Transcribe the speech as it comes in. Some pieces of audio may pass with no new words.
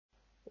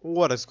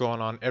What is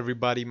going on,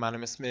 everybody? My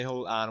name is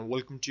Mehul and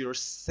welcome to your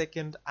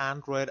second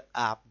Android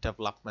app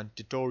development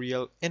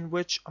tutorial in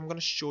which I'm going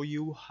to show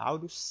you how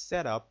to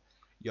set up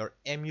your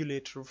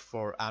emulator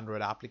for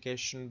Android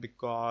application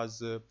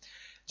because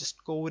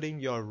just coding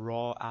your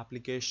raw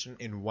application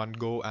in one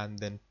go and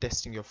then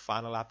testing your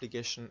final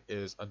application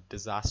is a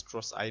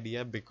disastrous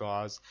idea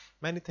because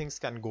many things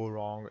can go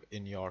wrong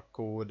in your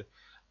code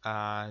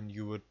and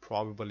you would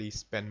probably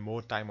spend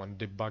more time on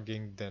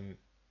debugging than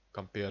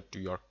compared to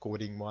your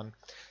coding one.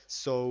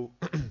 So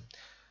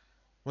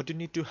what you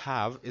need to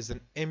have is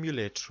an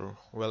emulator.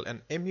 Well,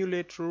 an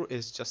emulator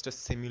is just a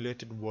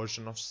simulated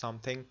version of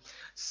something.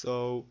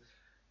 So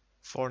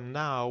for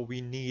now,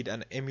 we need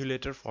an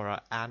emulator for our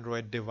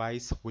Android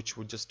device, which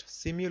would just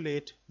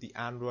simulate the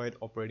Android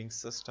operating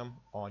system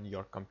on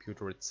your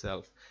computer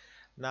itself.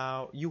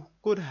 Now, you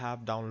could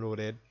have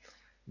downloaded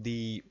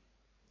the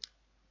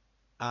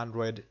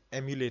Android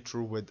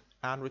emulator with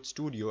Android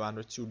Studio.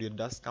 Android Studio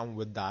does come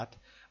with that,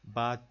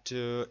 but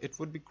it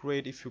would be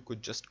great if you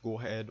could just go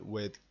ahead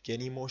with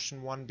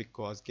Genymotion one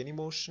because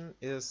Genymotion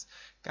is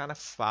kind of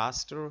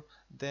faster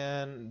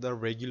than the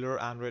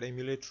regular Android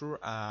emulator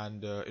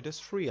and it is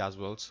free as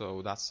well,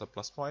 so that's a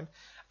plus point.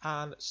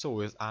 And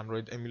so is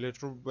Android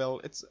emulator. Well,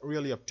 it's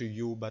really up to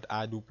you, but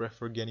I do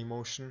prefer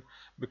Genymotion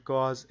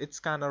because it's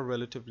kind of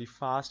relatively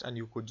fast and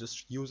you could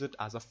just use it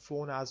as a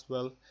phone as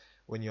well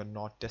when you're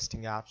not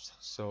testing apps.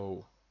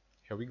 So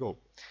here we go.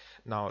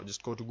 Now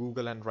just go to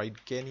Google and write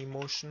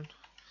Genymotion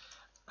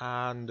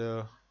and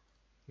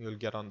you'll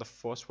get on the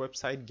first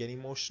website,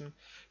 Genymotion.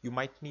 You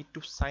might need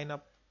to sign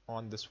up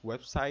on this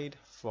website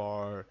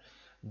for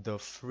the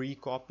free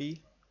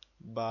copy,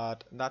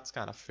 but that's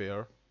kind of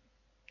fair.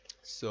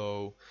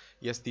 So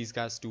yes, these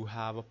guys do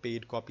have a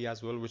paid copy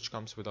as well, which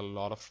comes with a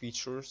lot of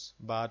features,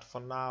 but for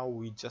now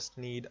we just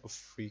need a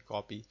free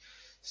copy.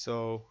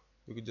 So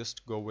you could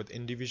just go with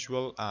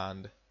individual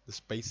and this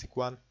basic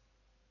one.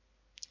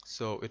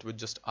 So it would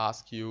just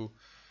ask you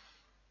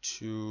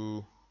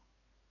to,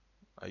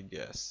 I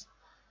guess,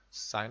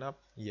 sign up.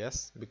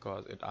 Yes,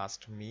 because it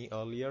asked me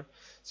earlier.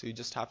 So you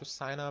just have to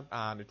sign up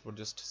and it would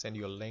just send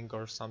you a link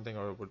or something,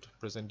 or it would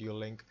present you a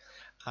link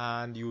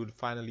and you would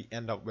finally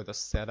end up with a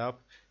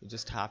setup. You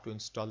just have to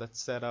install that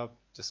setup,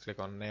 just click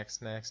on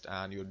next,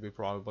 and you would be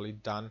probably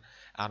done.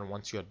 And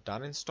once you're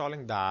done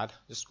installing that,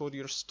 just go to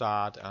your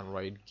start and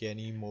write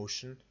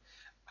Genymotion,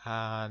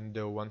 and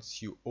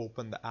once you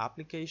open the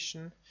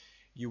application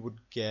you would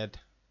get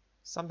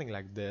something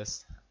like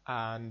this.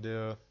 And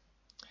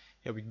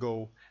here we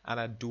go, and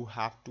I do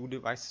have two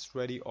devices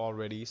ready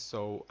already,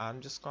 so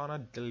I'm just gonna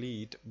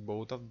delete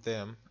both of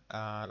them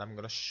and I'm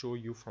gonna show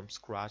you from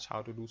scratch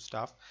how to do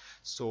stuff.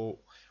 So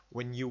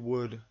when you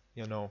would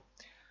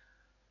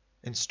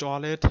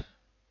install it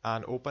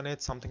and open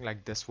it, something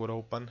like this would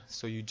open.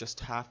 So you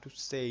just have to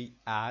say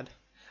add,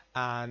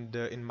 and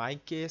in my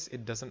case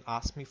it doesn't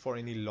ask me for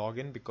any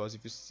login because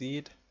if you see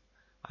it,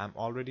 I'm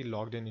already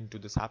logged in into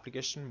this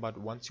application. But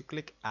once you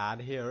click add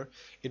here,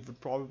 it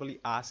would probably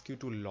ask you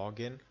to log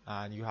in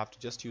and you have to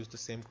just use the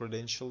same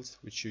credentials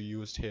which you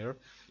used here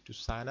to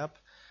sign up.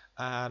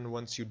 And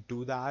once you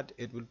do that,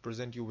 it will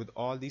present you with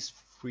all these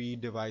free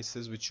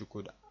devices which you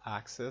could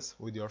access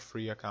with your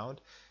free account.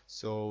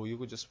 So you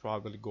could just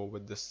probably go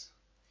with this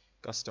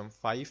custom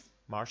 5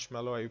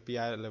 marshmallow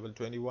API level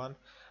 21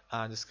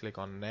 and just click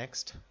on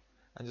next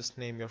and just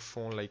name your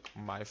phone like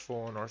my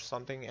phone or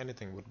something,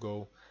 anything would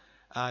go.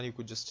 And you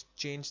could just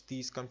change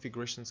these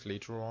configurations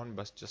later on,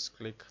 but just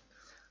click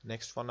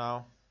next for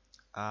now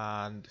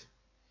and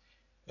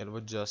it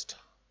would just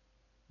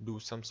do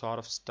some sort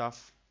of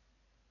stuff,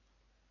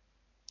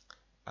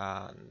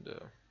 and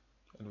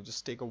it will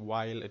just take a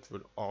while. It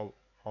will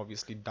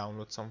obviously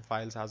download some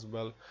files as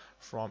well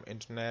from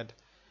internet.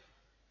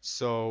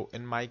 So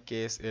in my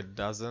case it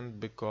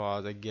doesn't,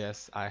 because I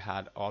guess I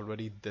had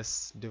already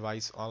this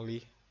device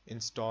only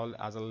installed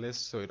as a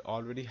list, so it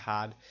already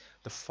had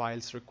the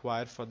files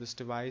required for this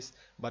device.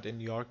 But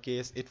in your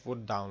case it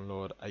would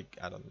download,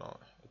 I don't know,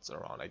 it's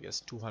around I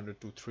guess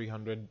 200 to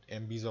 300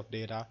 MBs of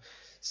data.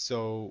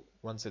 So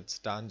once it's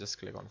done, just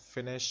click on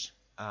finish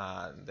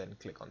and then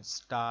click on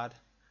start,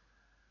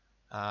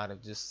 and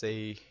it just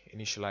say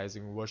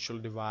initializing virtual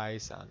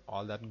device and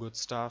all that good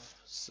stuff.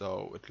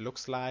 So it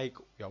looks like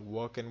we are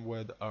working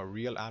with a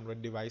real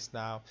Android device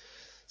now.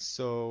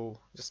 So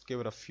just give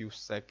it a few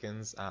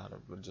seconds and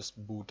it will just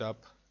boot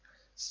up.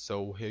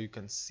 So here you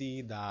can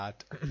see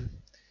that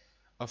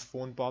a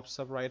phone pops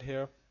up right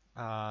here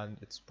and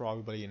it's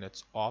probably in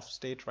its off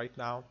state right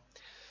now.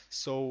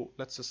 So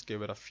let's just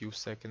give it a few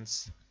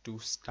seconds to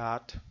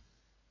start.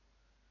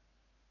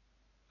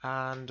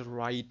 And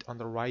right on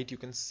the right you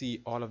can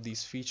see all of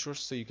these features.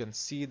 So you can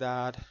see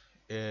that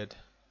it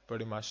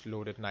pretty much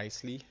loaded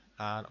nicely,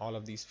 and all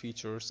of these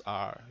features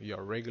are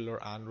your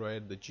regular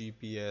Android, the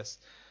GPS,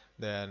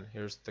 then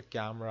here's the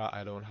camera.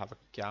 I don't have a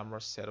camera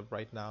set up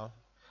right now,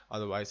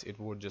 otherwise it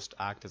would just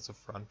act as a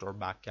front or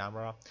back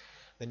camera.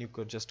 Then you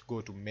could just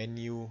go to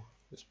menu,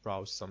 just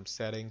browse some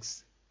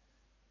settings,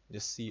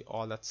 just see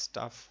all that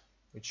stuff.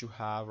 which you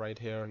have right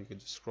here. You can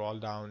just scroll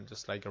down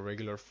just like a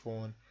regular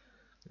phone.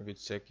 You can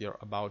check your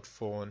about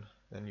phone,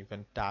 then you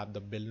can tap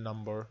the build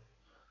number.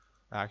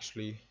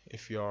 Actually,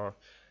 if your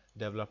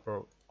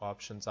developer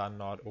options are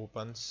not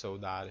open, so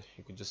that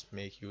you could just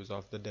make use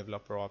of the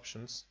developer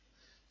options.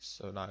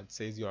 So now it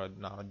says you are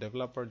now a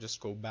developer.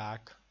 Just go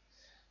back.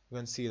 You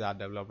can see that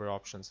developer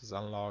options is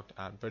unlocked,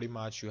 and pretty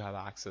much you have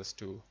access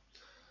to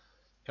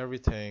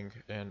everything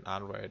in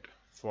Android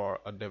for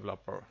a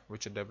developer,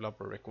 which a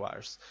developer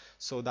requires.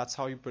 So that's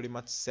how you pretty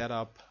much set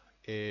up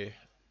a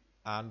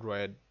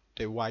Android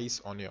device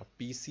on your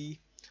PC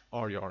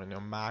or on your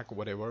Mac,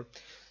 whatever.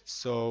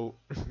 So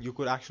you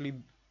could actually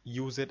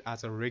use it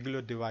as a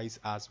regular device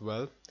as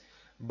well,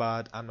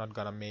 but I'm not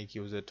gonna make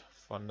use it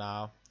for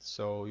now.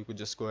 So you could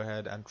just go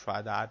ahead and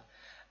try that,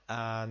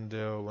 and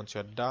once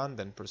you're done,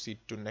 then proceed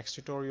to next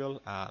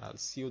tutorial, and I'll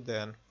see you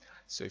then.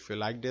 So if you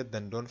liked it,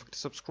 then don't forget to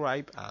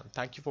subscribe, and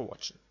thank you for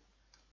watching.